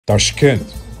Tashkent,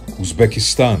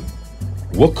 Uzbekistan.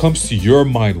 What comes to your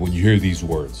mind when you hear these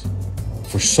words?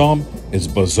 For some, it's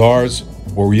bazaars,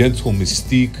 oriental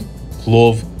mystique,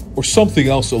 plov, or something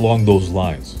else along those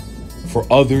lines. For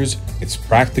others, it's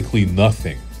practically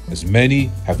nothing, as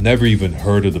many have never even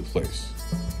heard of the place.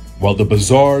 While the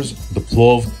bazaars, the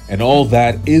plov, and all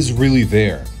that is really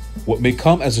there, what may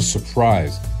come as a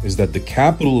surprise is that the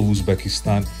capital of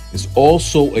Uzbekistan is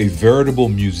also a veritable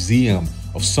museum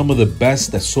of some of the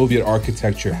best that Soviet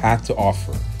architecture had to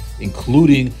offer,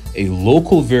 including a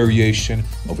local variation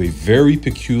of a very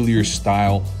peculiar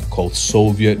style called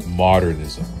Soviet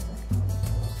Modernism.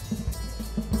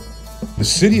 The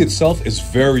city itself is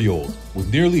very old, with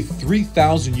nearly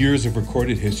 3,000 years of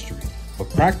recorded history, but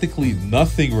practically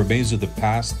nothing remains of the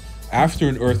past after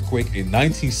an earthquake in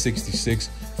 1966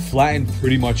 flattened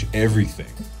pretty much everything.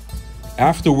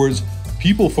 Afterwards,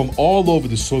 people from all over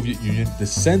the Soviet Union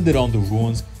descended on the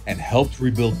ruins and helped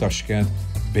rebuild Tashkent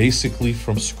basically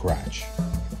from scratch.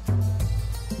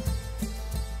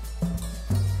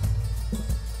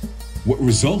 What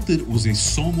resulted was a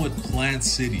somewhat planned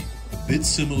city, a bit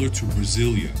similar to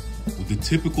Brasilia, with the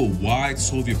typical wide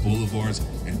Soviet boulevards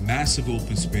and massive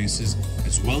open spaces,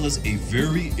 as well as a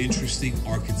very interesting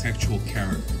architectural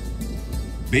character.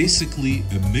 Basically,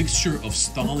 a mixture of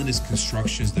Stalinist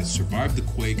constructions that survived the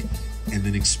quake and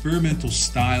an experimental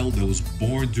style that was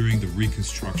born during the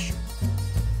reconstruction.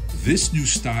 This new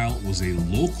style was a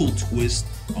local twist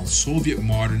on Soviet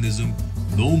modernism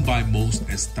known by most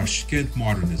as Tashkent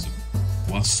Modernism,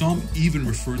 while some even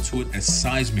refer to it as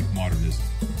seismic modernism.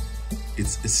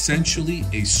 It's essentially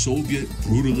a Soviet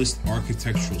brutalist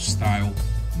architectural style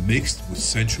mixed with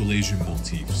Central Asian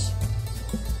motifs.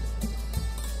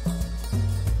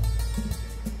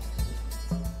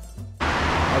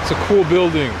 That's a cool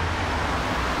building.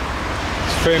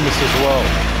 It's famous as well.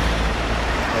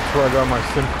 That's where I got my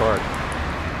SIM card.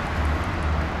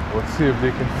 Let's see if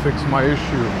they can fix my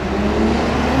issue.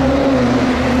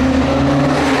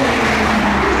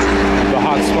 The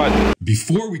hotspot.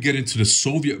 Before we get into the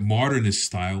Soviet modernist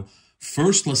style,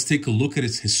 first let's take a look at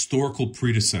its historical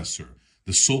predecessor,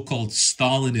 the so-called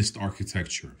Stalinist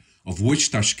architecture, of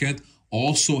which Tashkent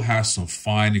also has some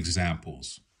fine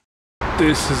examples.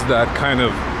 This is that kind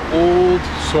of old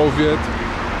Soviet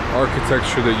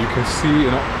architecture that you can see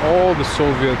in all the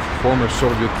former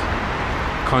Soviet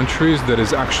countries that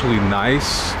is actually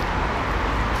nice.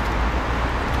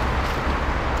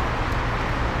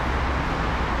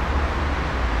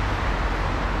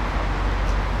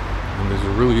 And there's a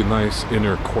really nice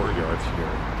inner courtyard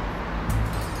here.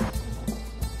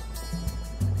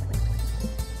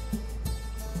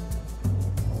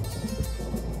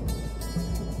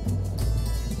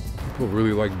 People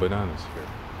really like bananas here.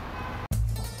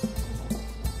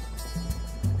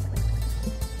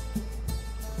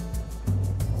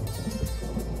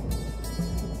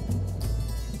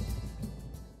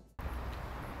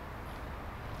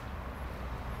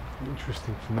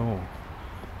 Interesting to know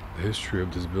the history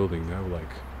of this building. They have like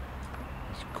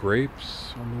these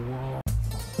grapes on the wall.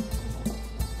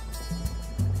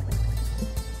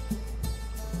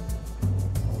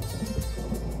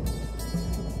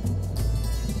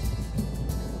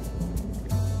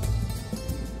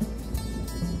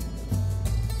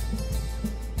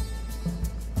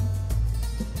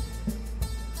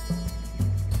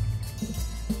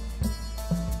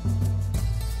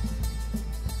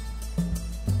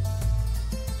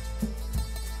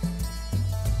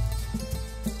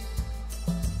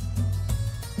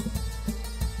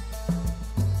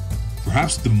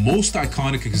 Perhaps the most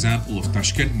iconic example of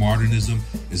Tashkent modernism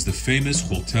is the famous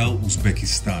Hotel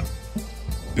Uzbekistan.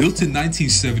 Built in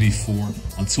 1974,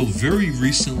 until very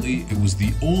recently it was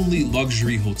the only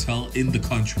luxury hotel in the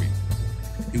country.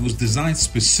 It was designed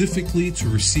specifically to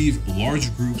receive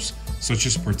large groups such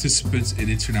as participants in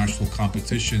international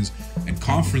competitions and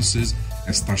conferences,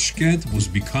 as Tashkent was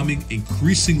becoming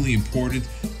increasingly important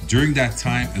during that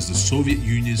time as the Soviet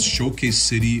Union's showcase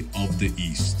city of the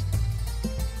East.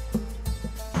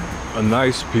 A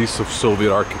nice piece of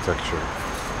Soviet architecture.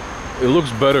 It looks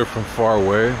better from far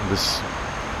away, this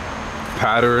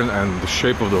pattern and the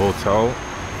shape of the hotel.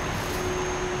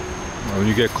 When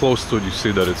you get close to it, you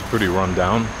see that it's pretty run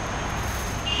down.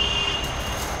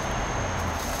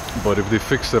 But if they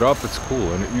fix it up, it's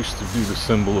cool, and it used to be the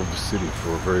symbol of the city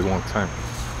for a very long time.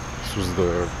 This was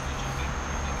the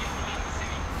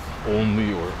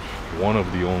only, or one of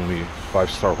the only,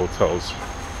 five-star hotels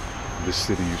this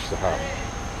city used to have.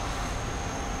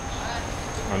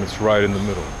 And it's right in the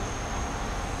middle,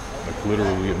 like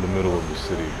literally in the middle of the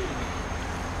city.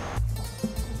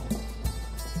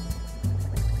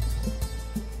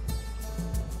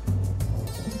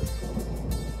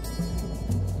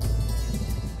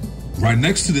 Right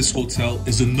next to this hotel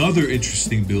is another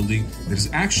interesting building that is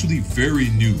actually very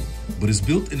new, but is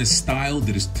built in a style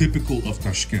that is typical of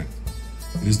Tashkent.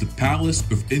 It is the Palace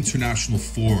of International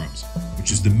Forums,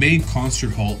 which is the main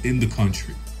concert hall in the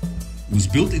country. It was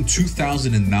built in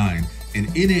 2009,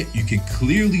 and in it you can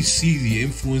clearly see the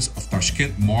influence of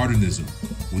Tashkent Modernism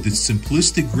with its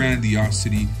simplistic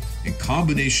grandiosity and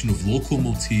combination of local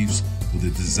motifs with a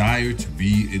desire to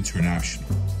be international.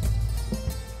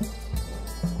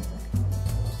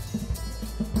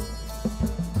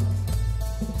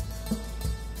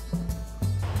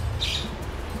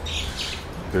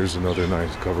 There's another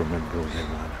nice government building,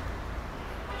 man.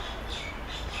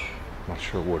 Not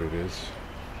sure what it is.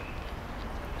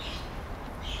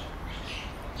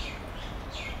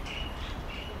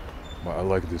 But I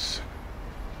like this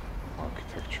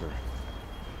architecture.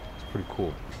 It's pretty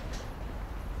cool.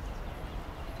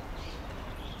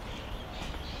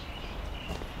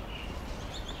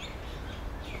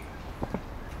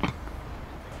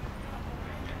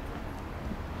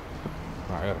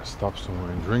 I gotta stop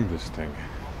somewhere and drink this thing.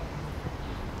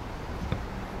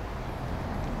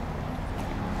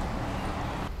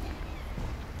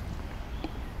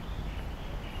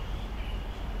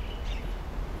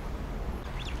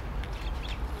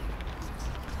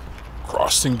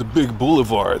 Crossing the big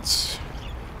boulevards.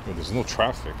 Well, there's no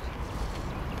traffic.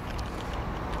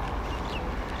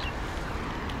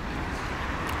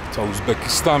 It's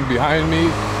Uzbekistan behind me.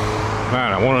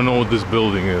 Man, I want to know what this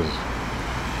building is.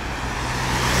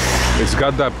 It's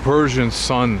got that Persian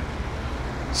sun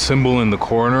symbol in the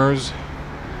corners.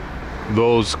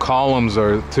 Those columns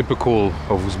are typical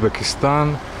of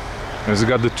Uzbekistan. And it's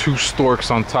got the two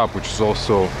storks on top, which is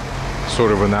also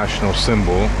sort of a national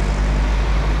symbol.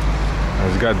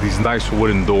 And it's got these nice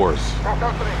wooden doors.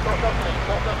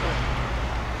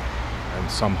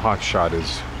 And some hotshot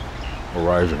is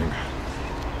arriving.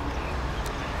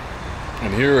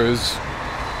 And here is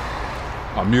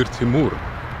Amir Timur.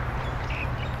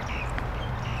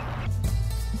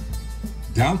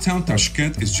 Downtown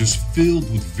Tashkent is just filled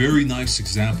with very nice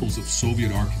examples of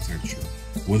Soviet architecture,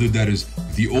 whether that is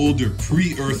the older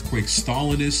pre-earthquake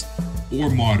Stalinist or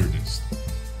modernist.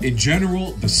 In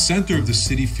general, the center of the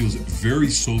city feels very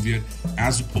Soviet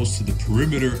as opposed to the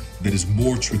perimeter that is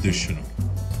more traditional.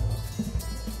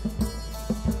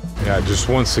 Yeah, just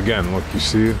once again, look, you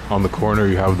see on the corner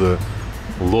you have the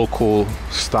local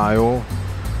style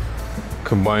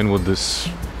combined with this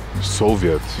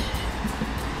Soviet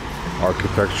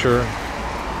architecture.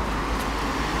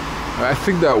 I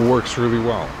think that works really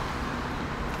well.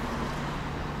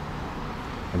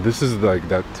 And this is like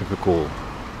that typical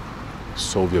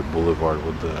Soviet boulevard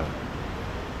with the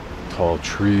tall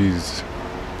trees,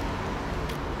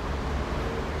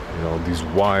 you know, these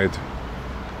wide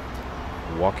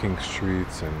walking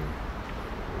streets, and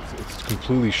it's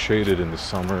completely shaded in the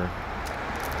summer.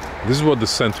 This is what the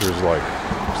center is like.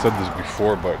 I've said this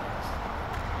before, but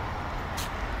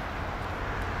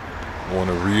I want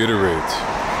to reiterate.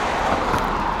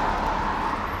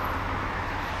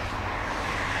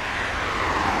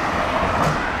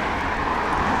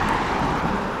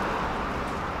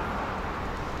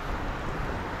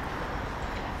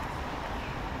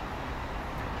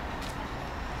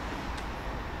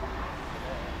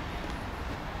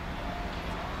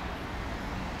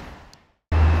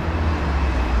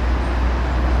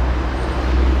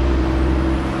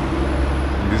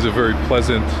 These are very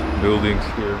pleasant buildings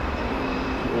here.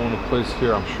 If you own a place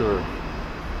here, I'm sure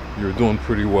you're doing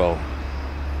pretty well.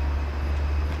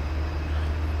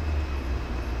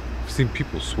 I've seen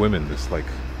people swim in this, like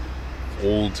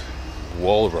old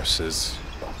walruses.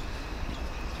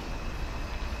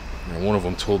 And one of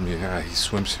them told me, yeah, he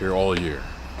swims here all year.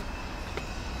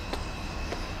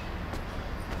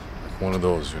 Like one of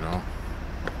those, you know,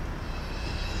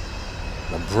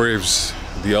 that braves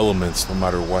the elements no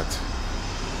matter what.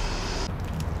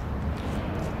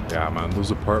 Yeah, man,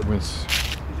 those apartments,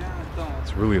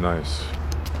 it's really nice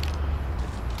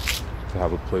to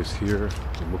have a place here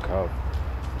to look out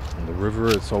on the river.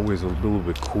 It's always a little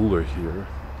bit cooler here.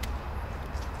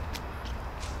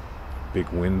 Big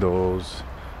windows.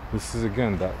 This is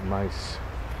again that nice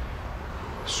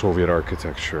Soviet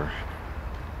architecture.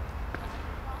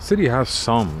 The city has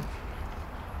some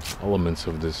elements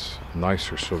of this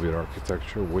nicer Soviet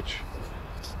architecture, which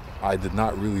I did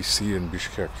not really see in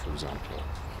Bishkek, for example.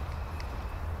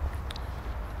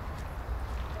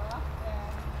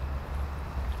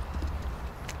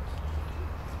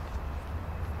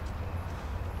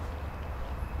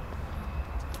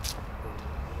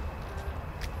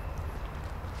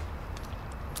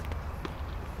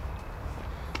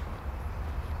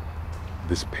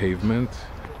 This pavement,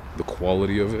 the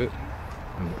quality of it,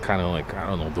 And kind of like, I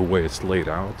don't know, the way it's laid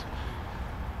out.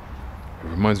 It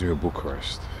reminds me of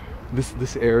Bucharest.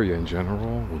 This area in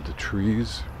general, with the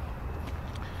trees,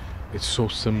 it's so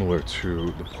similar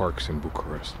to the parks in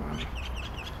Bucharest, man.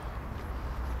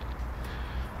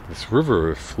 This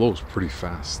river flows pretty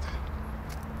fast.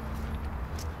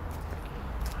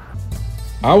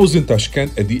 I was in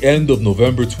Tashkent at the end of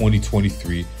November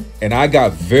 2023, and I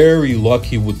got very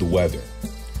lucky with the weather.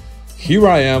 Here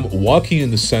I am walking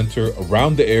in the center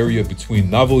around the area between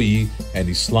Navoiy and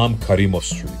Islam Karimov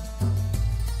Street.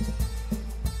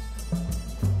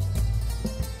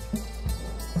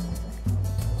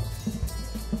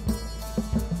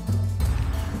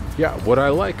 Yeah, what I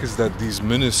like is that these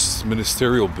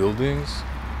ministerial buildings,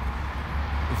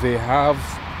 they have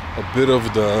a bit of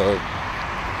the,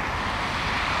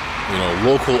 you know,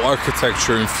 local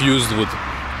architecture infused with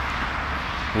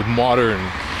the modern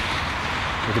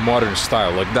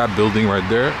style. Like that building right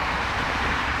there,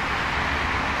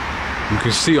 you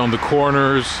can see on the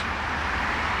corners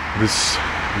this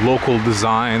local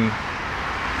design.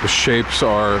 The shapes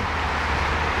are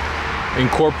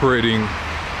incorporating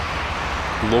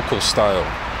local style,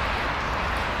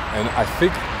 and I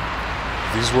think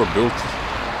these were built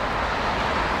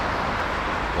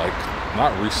like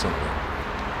not recently,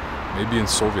 maybe in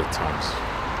Soviet times,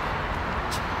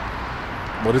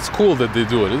 but it's cool that they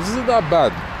do it. This is not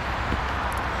bad.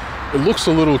 It looks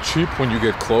a little cheap when you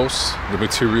get close. The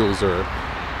materials are,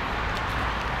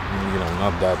 you know,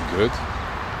 not that good,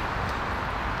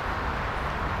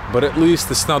 but at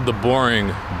least it's not the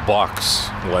boring box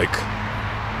like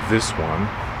this one.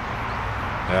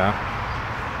 Yeah,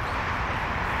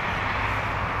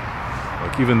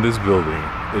 like even this building,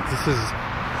 this is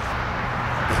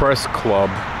press club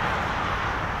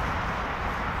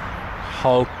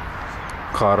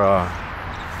Halkara.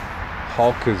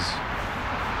 Halk is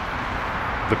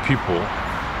the people,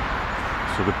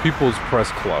 so the People's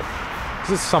Press Club.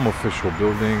 This is some official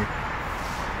building.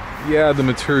 Yeah, the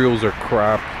materials are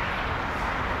crap,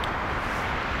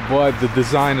 but the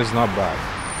design is not bad.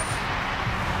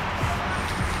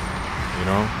 You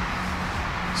know,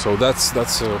 so that's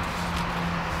a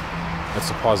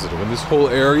positive. And this whole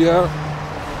area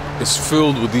is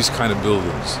filled with these kind of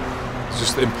buildings. It's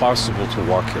just impossible to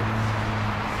walk in.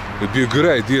 It'd be a good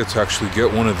idea to actually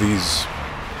get one of these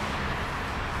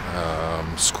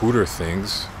scooter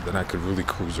things, then I could really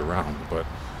cruise around, but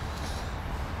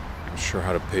I'm not sure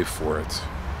how to pay for it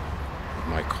with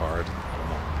my card. I don't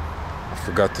know. I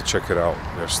forgot to check it out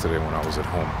yesterday when I was at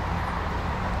home.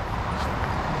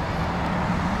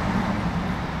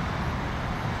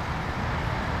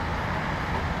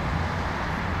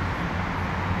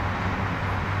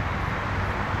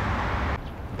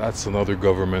 That's another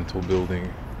governmental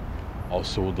building,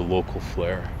 also with the local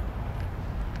flair.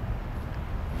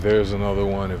 There's another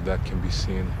one, if that can be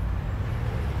seen.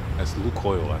 That's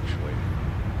Lukoil, actually.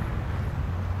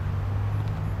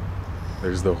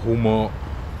 There's the Humo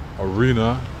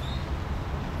Arena.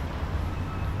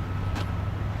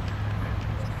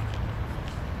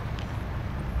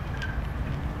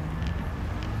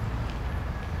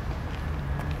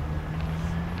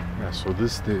 Yeah, so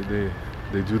this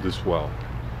they do this well,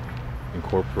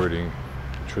 incorporating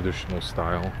traditional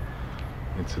style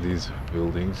into these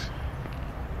buildings.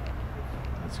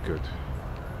 That's good.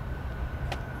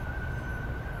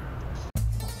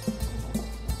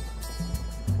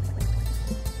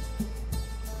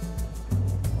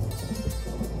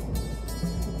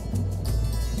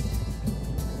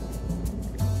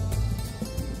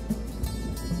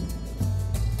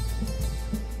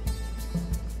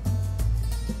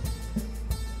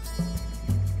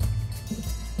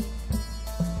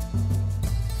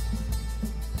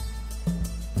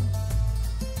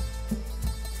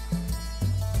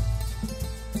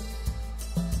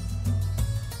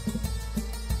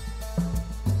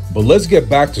 But let's get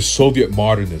back to Soviet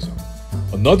modernism.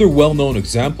 Another well-known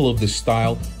example of this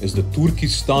style is the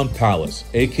Turkestan Palace,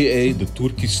 aka the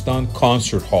Turkestan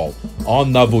Concert Hall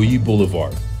on Navoiy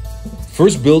Boulevard.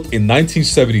 First built in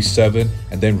 1977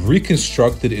 and then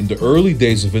reconstructed in the early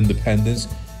days of independence,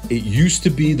 it used to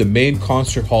be the main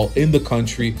concert hall in the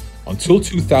country until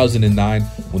 2009,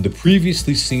 when the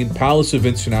previously seen Palace of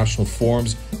International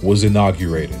Forums was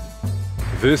inaugurated.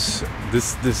 This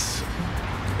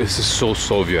is so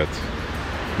Soviet.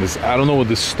 I don't know what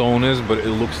this stone is, but it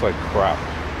looks like crap.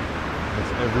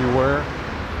 It's everywhere,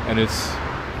 and it's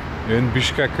in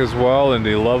Bishkek as well, and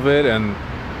they love it, and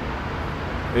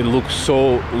it looks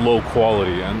so low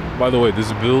quality. And by the way,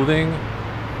 this building,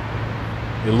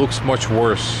 it looks much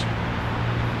worse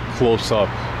close up,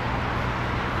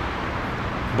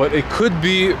 but it could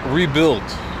be rebuilt.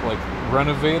 like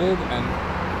renovated and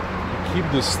keep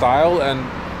this style, and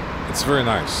it's very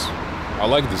nice. I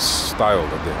like this style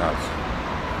that they have.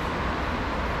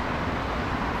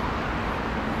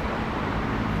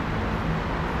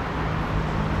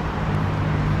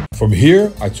 From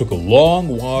here, I took a long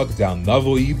walk down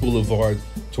Navoi Boulevard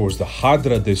towards the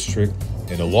Hadra district,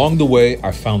 and along the way,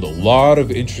 I found a lot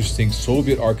of interesting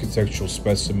Soviet architectural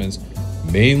specimens,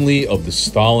 mainly of the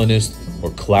Stalinist or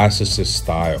Classicist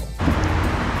style.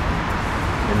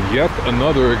 And yet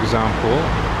another example,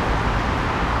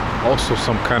 also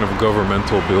some kind of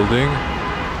governmental building,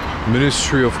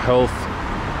 Ministry of Health.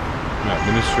 Yeah,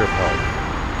 Ministry of Health.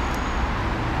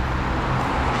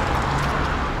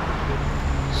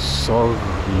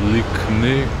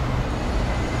 Sağlıklı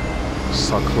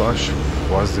saklaş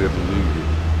vazirliği.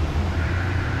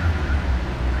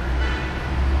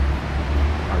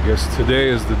 I guess today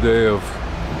is the day of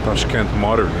Tashkent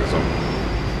Modernism.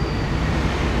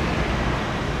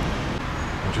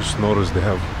 I just noticed they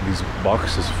have these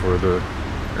boxes for the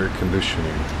air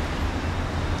conditioning.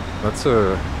 That's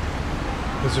a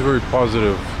very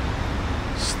positive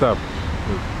step.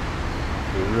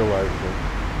 They realize that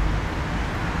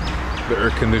the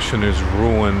air conditioners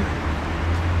ruin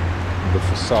the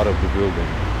facade of the building.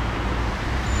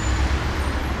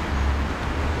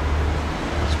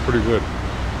 It's pretty good.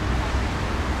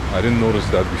 I didn't notice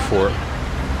that before.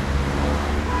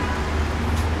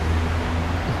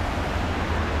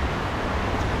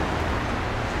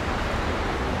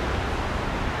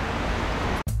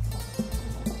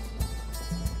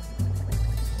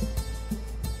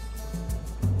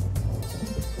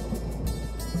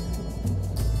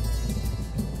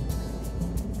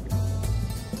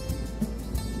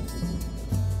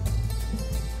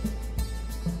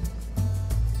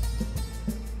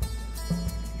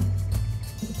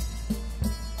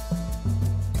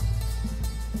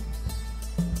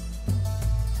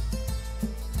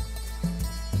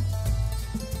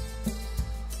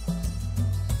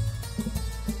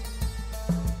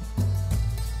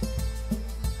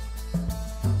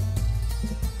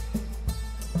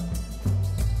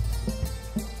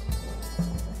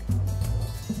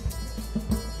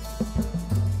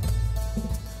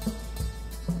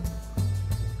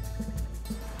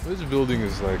 This building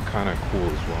is like kind of cool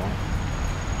as well.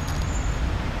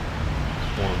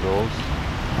 It's one of those.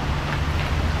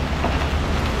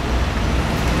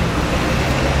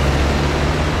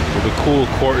 With a cool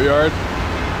courtyard.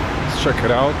 Let's check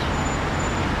it out.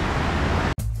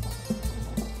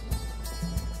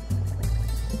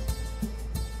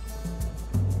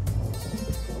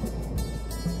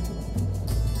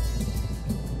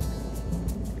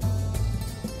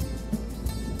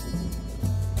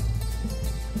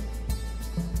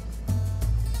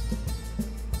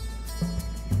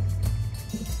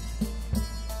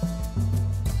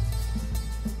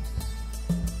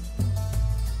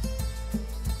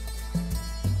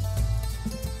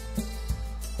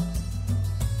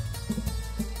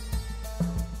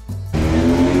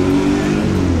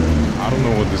 I don't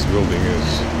know what this building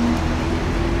is.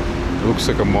 It looks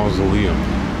like a mausoleum.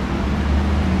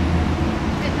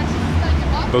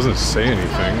 It doesn't say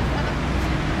anything.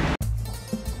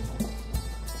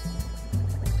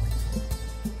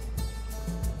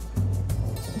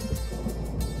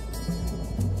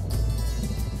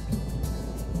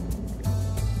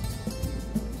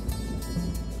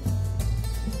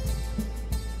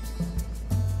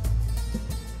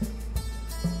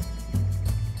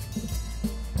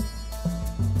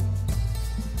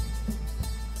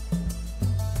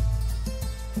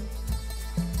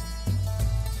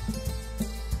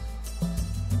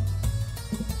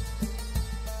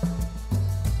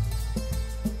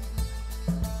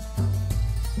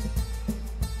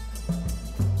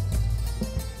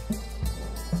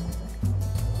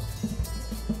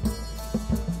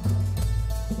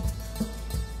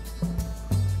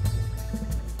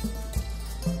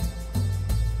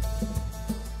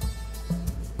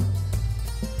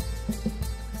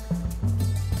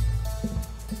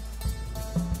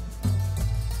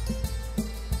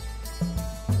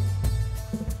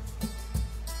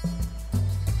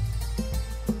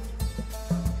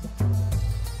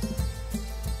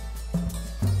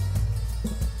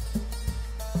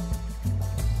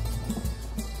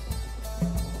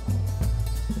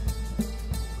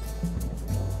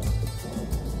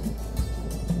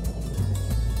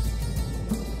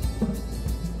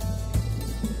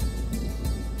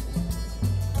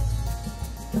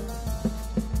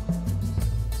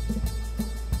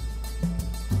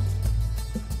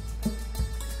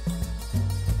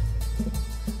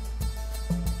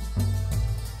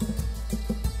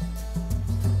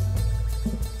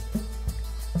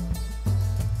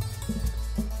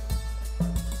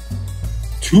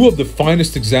 Two of the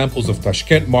finest examples of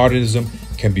Tashkent modernism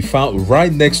can be found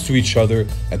right next to each other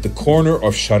at the corner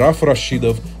of Sharaf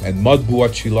Rashidov and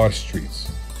Matbuachilar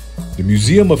streets. The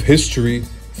Museum of History,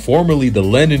 formerly the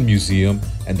Lenin Museum,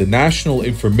 and the National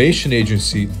Information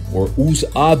Agency, or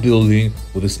UZA building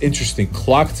with its interesting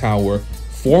clock tower,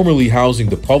 formerly housing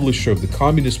the publisher of the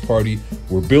Communist Party,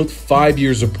 were built 5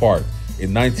 years apart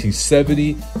in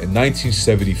 1970 and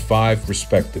 1975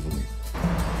 respectively.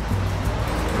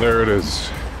 There it is,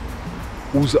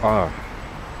 UZA.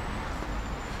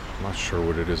 I'm not sure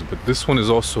what it is, but this one is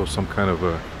also some kind of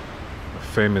a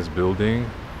famous building.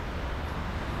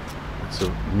 It's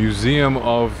a museum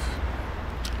of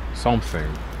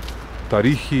something.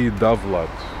 Tarihi Davlat.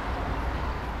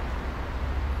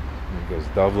 I guess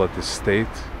Davlat is state,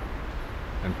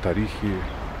 and Tarihi,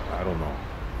 I don't know.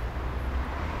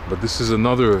 But this is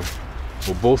another,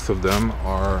 well, both of them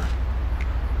are,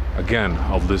 again,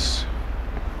 of this,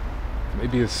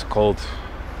 maybe it's called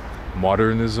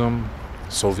modernism,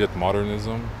 Soviet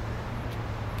modernism.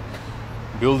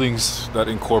 Buildings that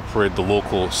incorporate the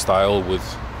local style with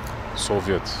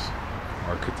Soviet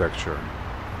architecture.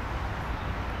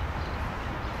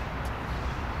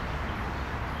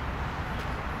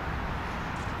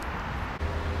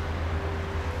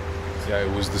 Yeah,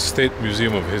 it was the State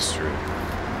Museum of History.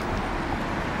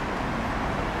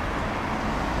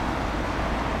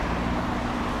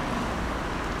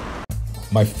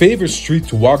 My favorite street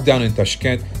to walk down in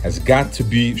Tashkent has got to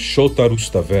be Shota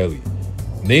Rustaveli.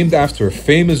 Named after a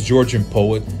famous Georgian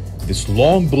poet, this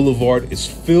long boulevard is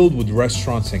filled with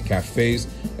restaurants and cafes,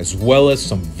 as well as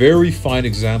some very fine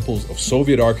examples of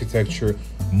Soviet architecture,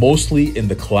 mostly in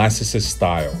the Classicist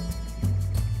style.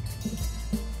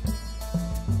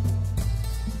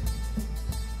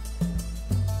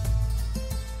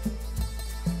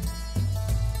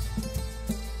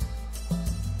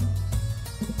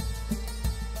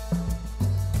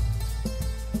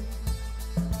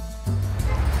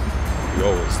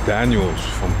 Yo, it's Daniel's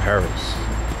from Paris.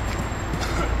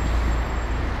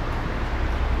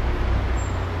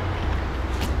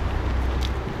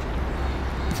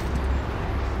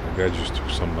 The guy just took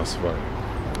some masvai.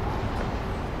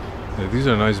 Yeah, these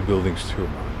are nice buildings too,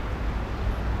 man.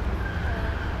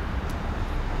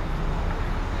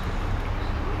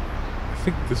 I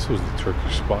think this was the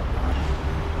Turkish spot, man.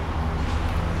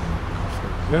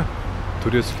 Yeah,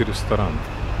 Turецкий restaurant.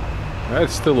 Yeah,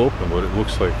 it's still open, but it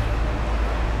looks like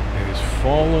it has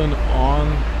fallen on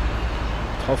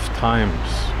tough times.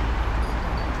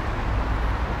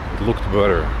 It looked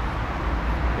better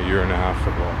a year and a half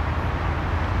ago.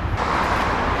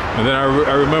 And then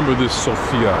I remember this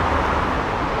Sofia.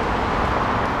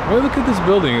 Well, look at this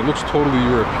building. It looks totally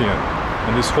European.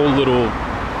 And this whole little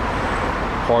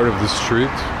part of the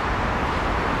street,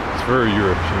 it's very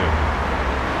European.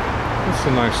 It's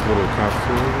a nice little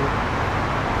cafe.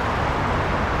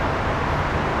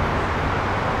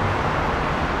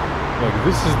 Like,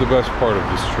 this is the best part of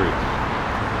the street.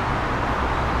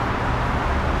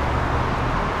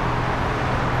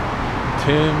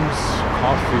 Tim's,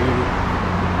 coffee.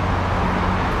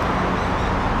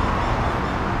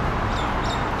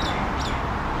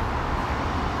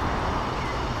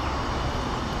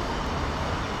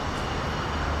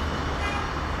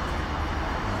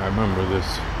 I remember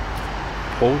this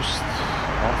post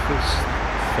office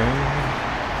thing.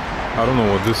 I don't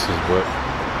know what this is, but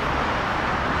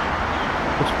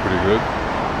looks pretty good.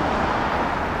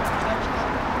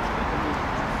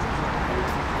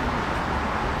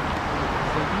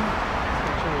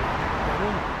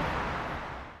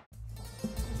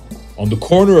 On the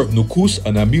corner of Nukus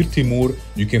and Amir Timur,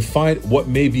 you can find what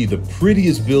may be the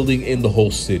prettiest building in the whole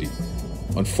city.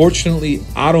 Unfortunately,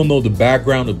 I don't know the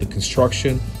background of the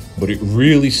construction, but it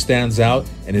really stands out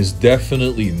and is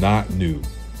definitely not new.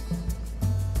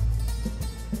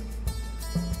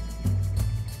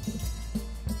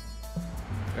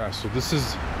 Yeah, so this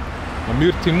is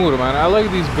Amir Timur, man. I like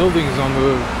these buildings on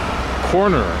the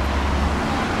corner.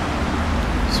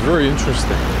 It's very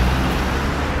interesting.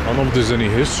 I don't know if there's any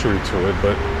history to it,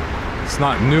 but it's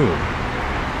not new.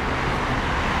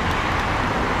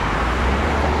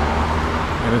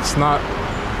 And it's not,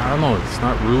 I don't know, it's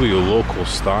not really a local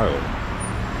style.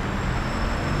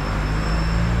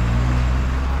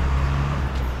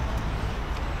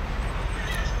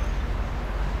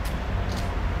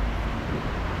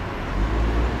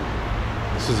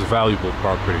 This is valuable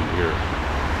property here.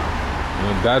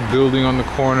 And that building on the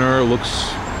corner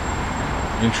looks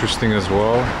interesting as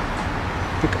well.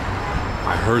 I think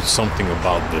I heard something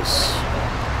about this.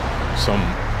 Some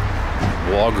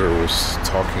blogger was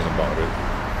talking about it.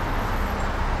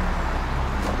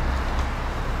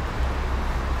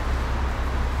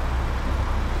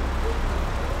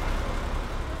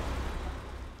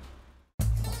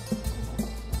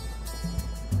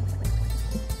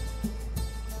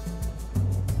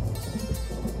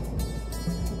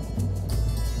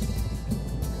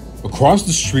 Across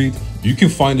the street, you can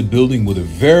find a building with a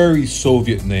very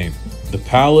Soviet name, the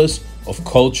Palace of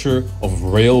Culture of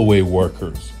Railway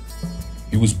Workers.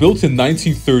 It was built in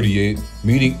 1938,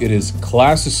 meaning it is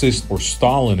Classicist or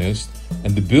Stalinist,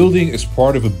 and the building is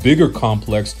part of a bigger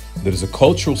complex that is a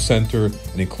cultural center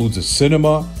and includes a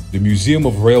cinema, the Museum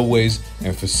of Railways,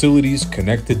 and facilities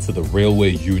connected to the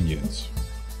railway unions.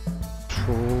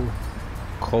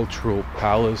 Cultural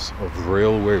Palace of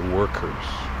Railway Workers.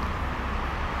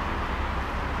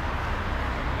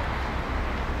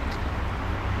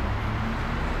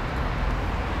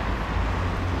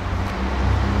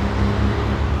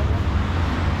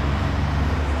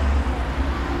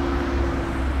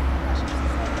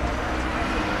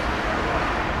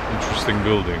 Interesting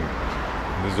building.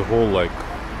 There's a whole like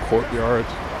courtyard.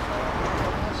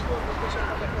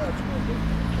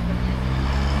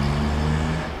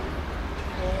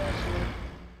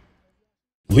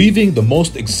 Leaving the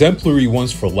most exemplary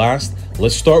ones for last,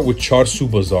 let's start with Charsu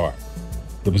Bazaar.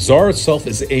 The bazaar itself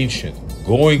is ancient,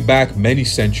 going back many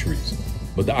centuries,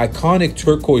 but the iconic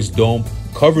turquoise dome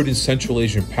covered in Central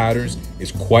Asian patterns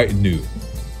is quite new.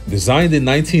 Designed in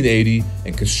 1980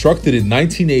 and constructed in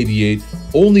 1988,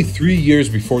 only 3 years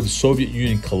before the Soviet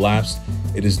Union collapsed,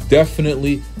 it is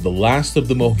definitely the last of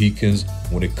the Mohicans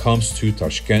when it comes to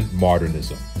Tashkent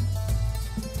modernism.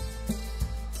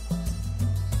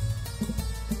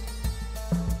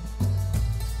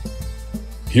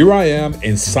 Here I am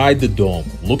inside the dome,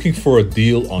 looking for a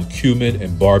deal on cumin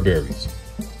and barberries.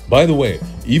 By the way,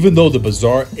 even though the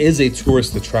bazaar is a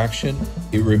tourist attraction,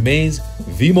 it remains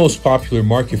the most popular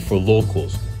market for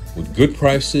locals, with good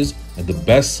prices and the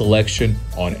best selection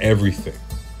on everything.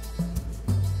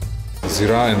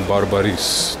 Zira and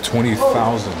barbaris,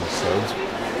 20,000 it said.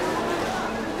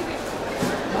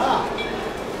 How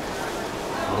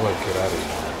do I get out of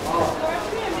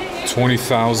here?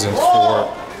 20,000 for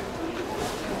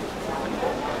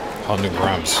 100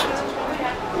 grams.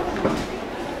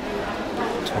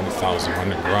 20,000,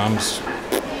 100 grams.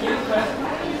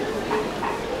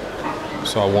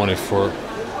 So I want it for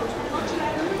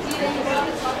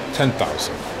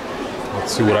 10,000.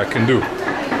 Let's see what I can do.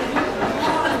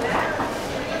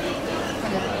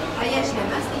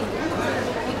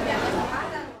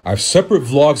 I have separate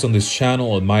vlogs on this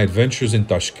channel on my adventures in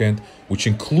Tashkent, which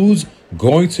includes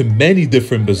going to many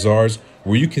different bazaars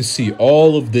where you can see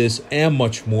all of this and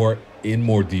much more in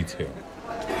more detail.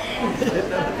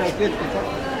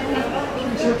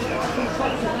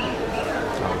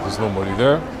 There's nobody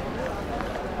there.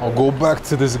 I'll go back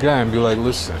to this guy and be like,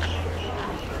 listen.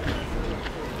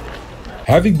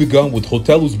 Having begun with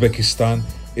Hotel Uzbekistan,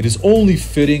 it is only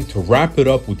fitting to wrap it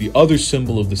up with the other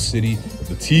symbol of the city,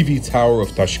 the TV Tower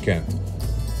of Tashkent.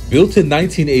 Built in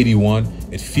 1981,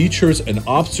 it features an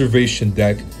observation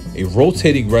deck, a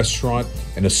rotating restaurant,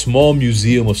 and a small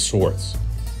museum of sorts.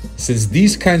 Since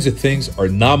these kinds of things are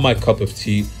not my cup of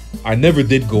tea, I never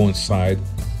did go inside,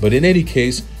 but in any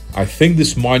case, I think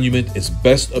this monument is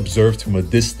best observed from a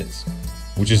distance,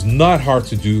 which is not hard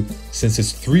to do since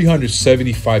it's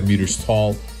 375 meters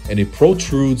tall and it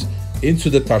protrudes into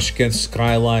the Tashkent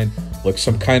skyline like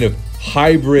some kind of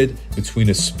hybrid between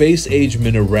a space-age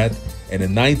minaret and a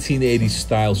 1980s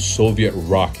style Soviet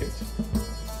rocket.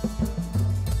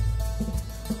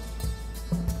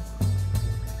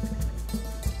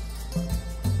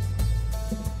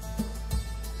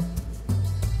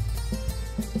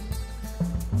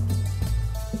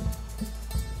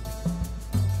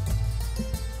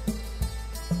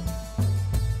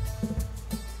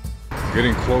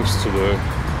 Getting close to the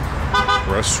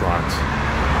restaurant.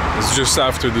 It's just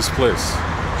after this place.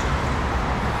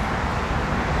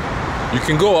 You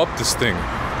can go up this thing.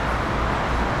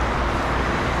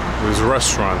 There's a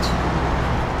restaurant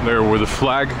there where the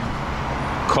flag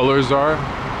colors are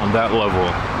on that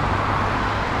level.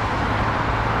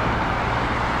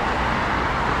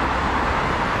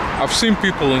 I've seen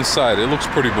people inside. It looks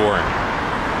pretty boring.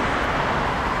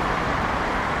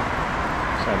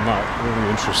 I'm not really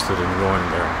interested in going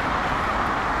there.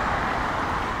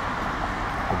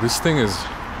 But this thing is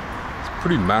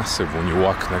pretty massive when you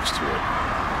walk next to it.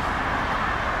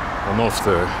 I don't know if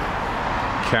the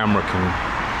camera can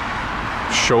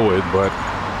show it, but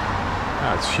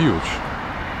yeah, it's huge.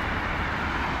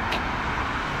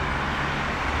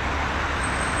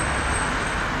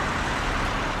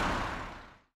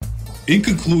 In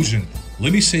conclusion,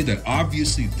 let me say that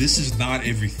obviously this is not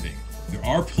everything. There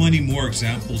are plenty more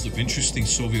examples of interesting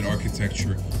Soviet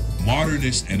architecture,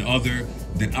 modernist and other,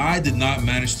 that I did not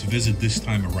manage to visit this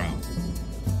time around.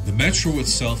 The metro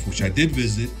itself, which I did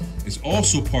visit, is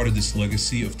also part of this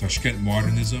legacy of Tashkent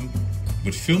modernism,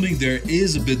 but filming there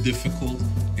is a bit difficult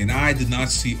and I did not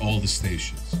see all the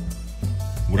stations.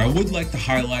 What I would like to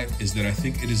highlight is that I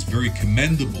think it is very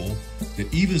commendable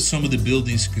that even some of the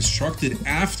buildings constructed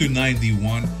after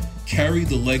 91 carry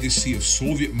the legacy of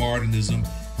Soviet modernism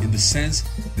in the sense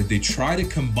that they try to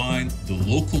combine the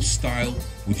local style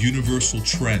with universal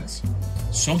trends,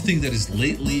 something that is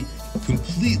lately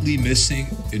completely missing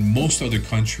in most other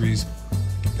countries,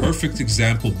 the perfect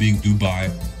example being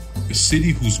Dubai, a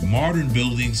city whose modern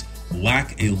buildings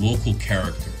lack a local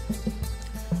character.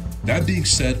 That being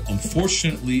said,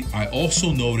 unfortunately, I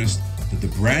also noticed that the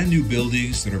brand new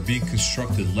buildings that are being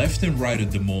constructed left and right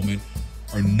at the moment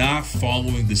are not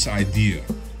following this idea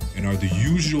and are the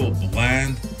usual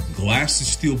bland glass and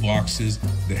steel boxes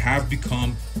that have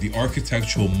become the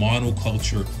architectural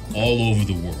monoculture all over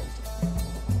the world.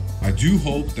 I do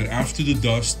hope that after the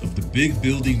dust of the big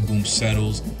building boom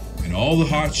settles and all the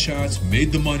hotshots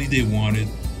made the money they wanted,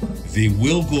 they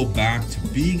will go back to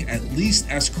being at least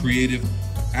as creative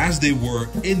as they were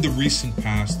in the recent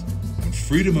past when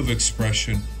freedom of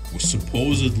expression was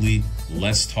supposedly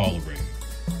less tolerated.